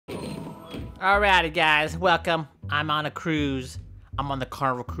Alrighty, guys, welcome. I'm on a cruise. I'm on the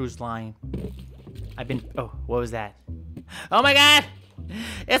Carnival Cruise Line. Oh, what was that? Oh my God!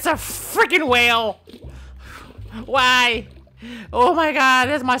 It's a freaking whale! Why? Oh my God,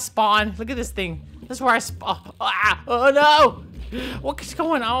 that's my spawn. Look at this thing. This is where I spawn. Oh no! What's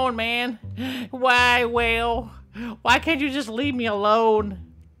going on, man? Why, whale? Why can't you just leave me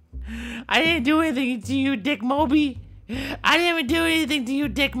alone? I didn't do anything to you, Dick Moby. I didn't even do anything to you,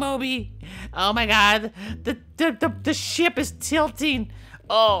 Dick Moby. Oh my God, the ship is tilting.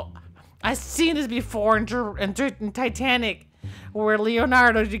 Oh, I've seen this before in Titanic, where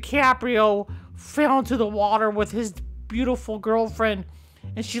Leonardo DiCaprio fell into the water with his beautiful girlfriend,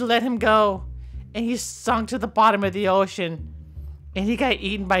 and she let him go, and he sunk to the bottom of the ocean, and he got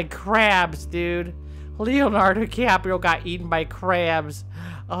eaten by crabs, dude. Leonardo DiCaprio got eaten by crabs.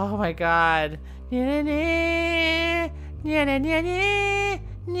 Oh my God.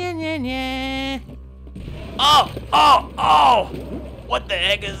 Oh! What the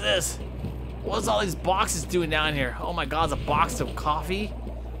heck is this? What's all these boxes doing down here? Oh my God, it's a box of coffee.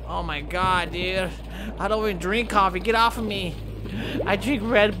 Oh my God, dude. I don't even drink coffee. Get off of me. I drink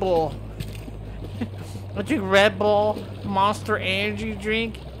Red Bull. I drink Red Bull, Monster Energy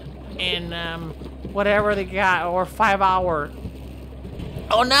drink, and whatever they got, or 5 Hour.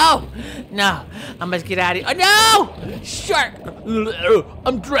 Oh no! No, I must get out of here. Oh no! Shark!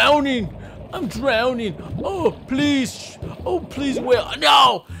 I'm drowning! I'm drowning! Oh, please! Oh, please, whale!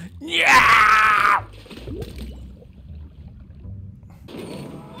 No! Yeah!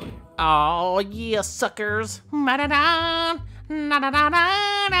 Oh, yeah, suckers!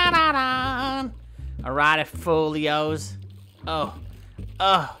 Alright, folios. Oh,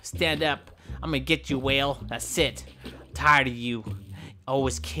 stand up. I'm gonna get you, whale. That's it. I'm tired of you.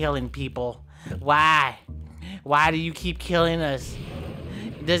 Always killing people. Why? Why do you keep killing us?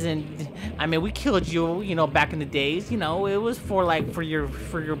 It doesn't. I mean, we killed you, you know, back in the days. You know, it was for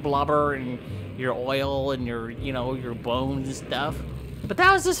your blubber and your oil and your, you know, your bones and stuff. But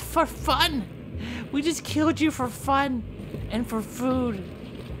that was just for fun. We just killed you for fun and for food.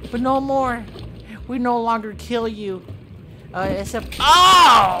 But no more. We no longer kill you. Except.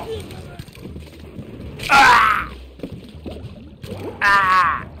 Oh! Ah!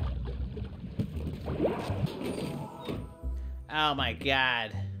 Ah! Oh my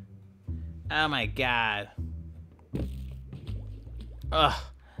God. Oh my God. Ugh.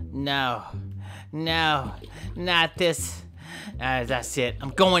 No. No. Not this. That's it.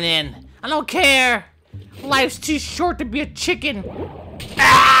 I'm going in. I don't care. Life's too short to be a chicken.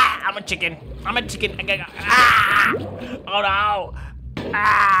 Ah! I'm a chicken. I'm a chicken. Ah! Oh no.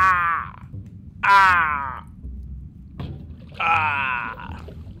 Ah! Ah!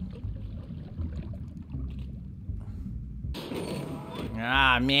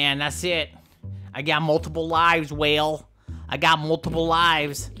 Ah, man, that's it. I got multiple lives, whale. I got multiple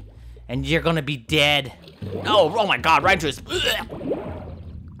lives. And you're gonna be dead. Oh my God, right into his...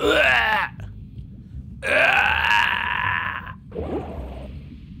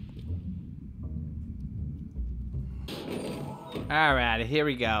 Alright, here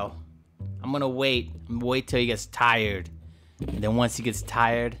we go. I'm gonna wait. I'm gonna wait till he gets tired. And then once he gets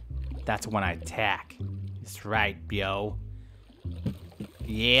tired, that's when I attack. That's right, yo.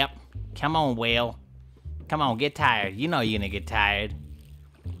 Yep. Come on, whale. Come on, get tired. You know you're gonna get tired.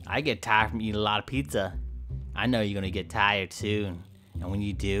 I get tired from eating a lot of pizza. I know you're gonna get tired soon. And when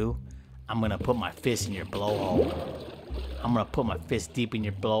you do, I'm gonna put my fist in your blowhole. I'm gonna put my fist deep in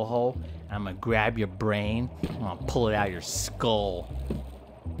your blowhole, and I'm gonna grab your brain, and I'm gonna pull it out of your skull.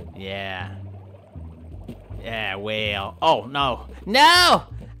 Yeah. Yeah, whale. Oh, no. No!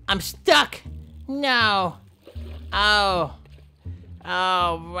 I'm stuck! No! Oh.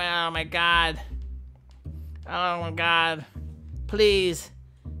 Oh, my God. Oh, my God. Please.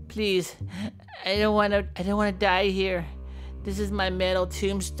 Please. I don't want to die here. This is my metal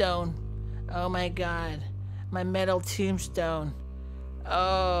tombstone. Oh, my God. My metal tombstone.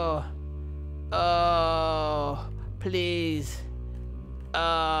 Oh. Oh. Please.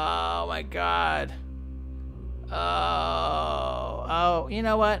 Oh, my God. Oh, you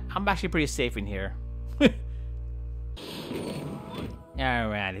know what? I'm actually pretty safe in here.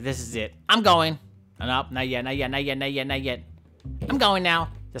 Alrighty, this is it. I'm going. Nope, not yet. I'm going now.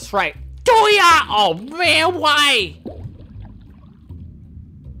 That's right. Doya! Oh, man, why?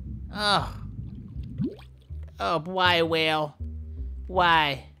 Oh. Oh, why, whale?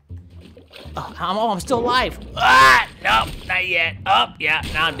 Why? Oh, I'm still alive. Ah! Nope, not yet. Oh, yeah,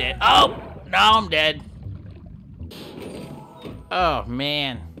 now I'm dead. Oh, no, I'm dead. Oh,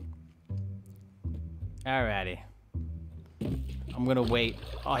 man. Alrighty. I'm gonna wait.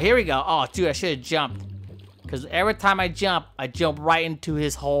 Oh, here we go. Oh, dude, I should have jumped. Because every time I jump right into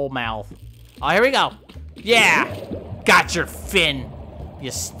his whole mouth. Oh, here we go. Yeah! Got your fin,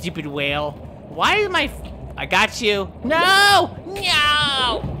 you stupid whale. Why is my... I got you. No!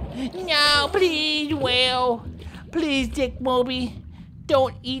 No! No, please, whale. Please, Dick Moby.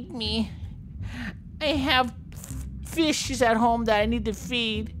 Don't eat me. I have fishes at home that I need to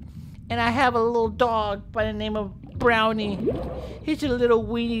feed. And I have a little dog by the name of Brownie. He's a little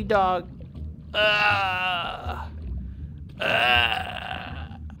weenie dog.